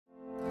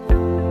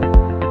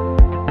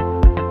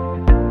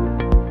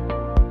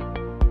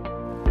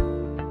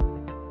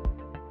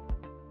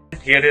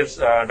here is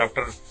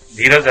Dr.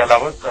 Dheeraj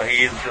Alawat.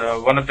 He is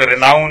one of the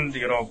renowned,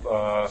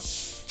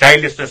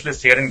 child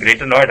specialists here in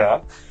Greater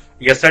Noida.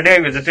 Yesterday I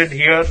visited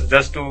here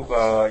just to,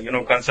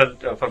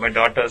 consult for my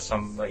daughter's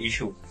some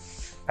issue.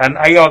 And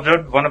I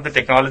observed one of the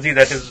technology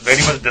that is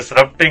very much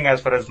disrupting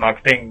as far as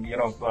marketing,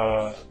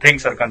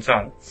 things are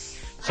concerned.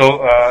 So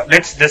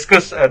let's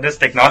discuss this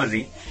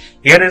technology.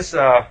 Here is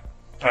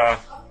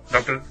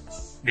Dr.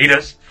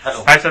 Dheeraj.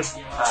 Hello. Hi, sir.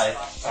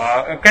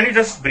 Hi. Can you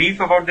just brief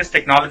about this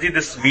technology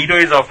this Meddo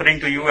is offering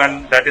to you,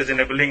 and that is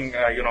enabling,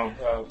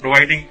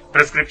 providing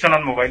prescription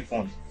on mobile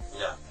phone?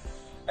 Yeah.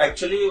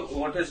 Actually,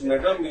 what is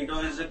Meddo?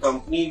 Meddo is a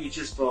company which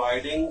is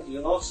providing,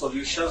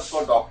 solutions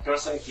for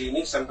doctors and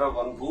clinics under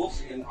one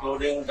roof,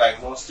 including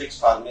diagnostics,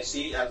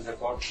 pharmacy, and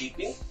record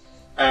keeping.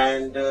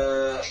 And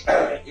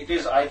it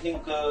is, I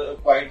think,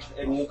 quite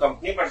a new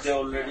company, but they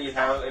already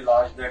have a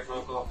large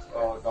network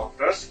of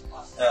doctors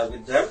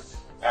with them.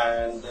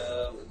 And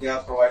they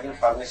are providing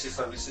pharmacy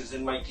services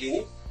in my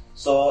clinic.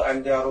 So,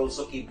 and they are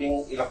also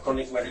keeping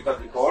electronic medical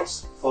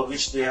records, for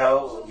which they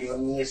have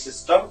given me a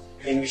system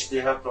in which they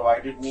have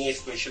provided me a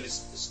special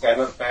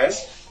scanner pen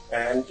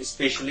and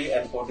specially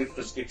encoded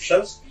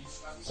prescriptions.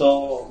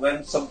 So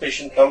when some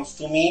patient comes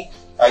to me,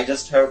 I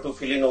just have to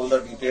fill in all the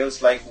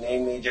details like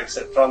name, age,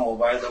 etc.,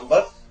 mobile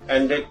number,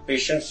 and the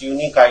patient's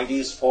unique ID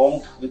is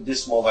formed with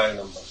this mobile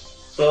number.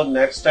 So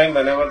next time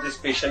whenever this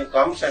patient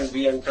comes and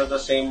we enter the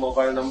same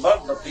mobile number,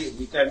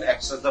 we can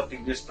access the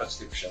previous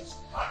prescriptions.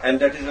 And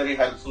that is very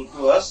helpful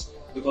to us,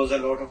 because a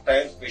lot of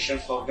times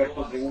patients forget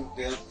to bring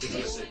their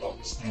previous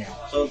records.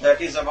 Yeah. So that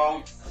is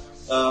about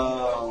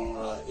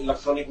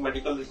electronic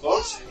medical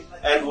records,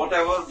 and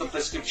whatever the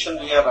prescription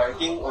we are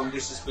writing on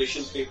this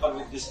special paper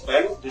with this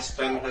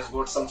pen has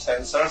got some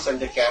sensors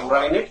and a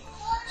camera in it.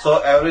 So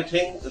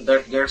everything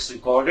that gets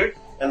recorded,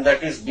 and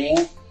that is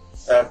being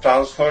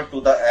transferred to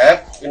the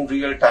app in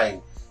real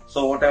time.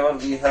 So whatever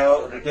we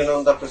have written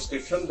on the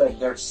prescription, that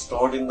gets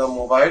stored in the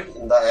mobile,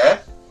 in the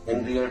app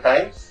in real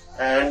time,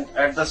 and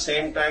at the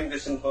same time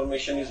this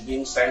information is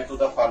being sent to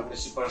the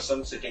pharmacy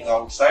person sitting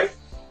outside,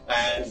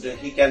 and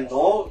he can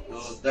know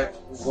that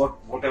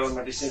whatever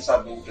medicines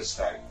are being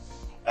prescribed.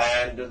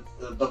 And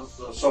the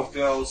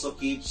software also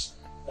keeps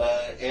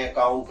an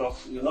account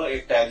of,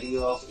 a tally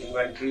of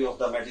inventory of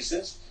the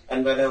medicines,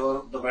 and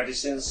whenever the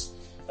medicines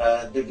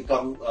they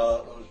become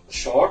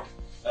short,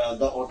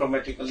 the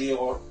automatically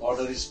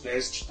order is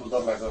placed to the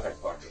Meddo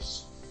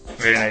headquarters.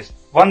 Very nice.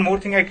 One more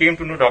thing I came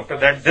to know, doctor,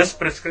 that this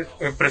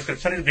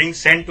prescription is being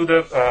sent to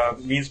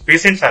the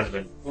patients as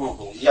well.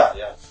 Mm-hmm.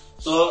 Yeah.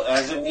 So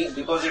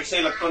because it's an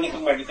electronic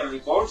medical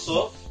record,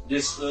 so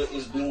this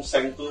is being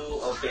sent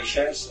to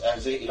patients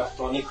as a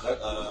electronic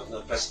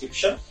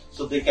prescription,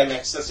 so they can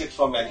access it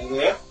from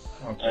anywhere.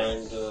 Okay.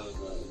 And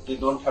they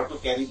don't have to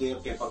carry their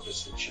paper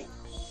prescription.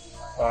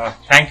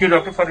 Thank you,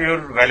 doctor, for your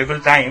valuable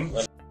time.